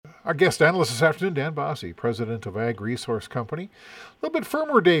Our guest analyst this afternoon, Dan Bossie, president of Ag Resource Company. A little bit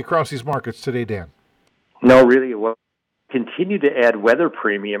firmer day across these markets today, Dan. No, really, well, continue to add weather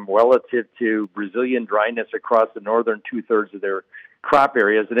premium relative to Brazilian dryness across the northern two-thirds of their crop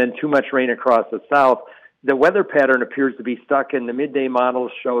areas, and then too much rain across the south. The weather pattern appears to be stuck, and the midday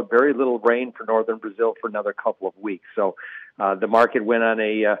models showed very little rain for northern Brazil for another couple of weeks. So the market went on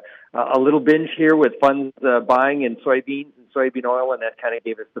a little binge here with funds buying in soybeans and soybean oil, and that kind of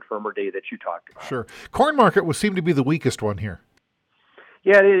gave us the firmer day that you talked about. Sure. Corn market would seem to be the weakest one here.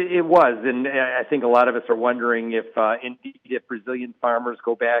 Yeah, it was, and I think a lot of us are wondering if, indeed, if Brazilian farmers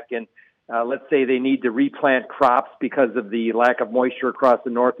go back and let's say they need to replant crops because of the lack of moisture across the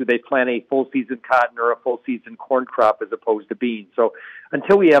north. Do they plant a full season cotton or a full season corn crop as opposed to beans? So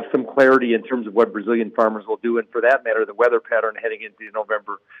until we have some clarity in terms of what Brazilian farmers will do, and for that matter, the weather pattern heading into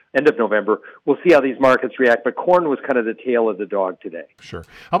November, end of November, we'll see how these markets react. But corn was kind of the tail of the dog today. Sure.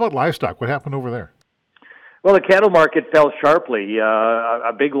 How about livestock? What happened over there? Well, the cattle market fell sharply.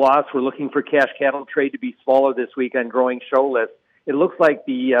 A big loss. We're looking for cash cattle trade to be smaller this week on growing show lists. It looks like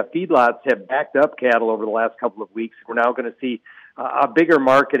the feedlots have backed up cattle over the last couple of weeks. We're now going to see a bigger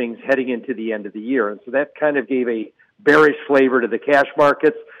marketings heading into the end of the year. And so that kind of gave a bearish flavor to the cash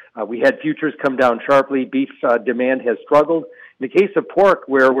markets. We had futures come down sharply. Beef demand has struggled. In the case of pork,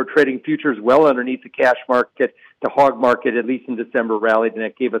 where we're trading futures well underneath the cash market, the hog market, at least in December, rallied, and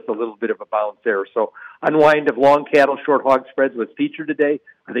that gave us a little bit of a bounce there. So unwind of long cattle, short hog spreads was featured today.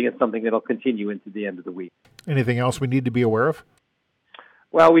 I think it's something that will continue into the end of the week. Anything else we need to be aware of?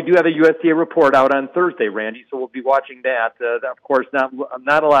 Well, we do have a USDA report out on Thursday, Randy, so we'll be watching that. Of course,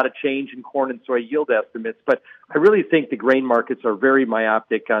 not a lot of change in corn and soy yield estimates, but I really think the grain markets are very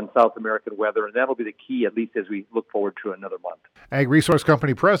myopic on South American weather, and that'll be the key, at least as we look forward to another month. Ag Resource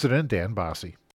Company President Dan Bossie.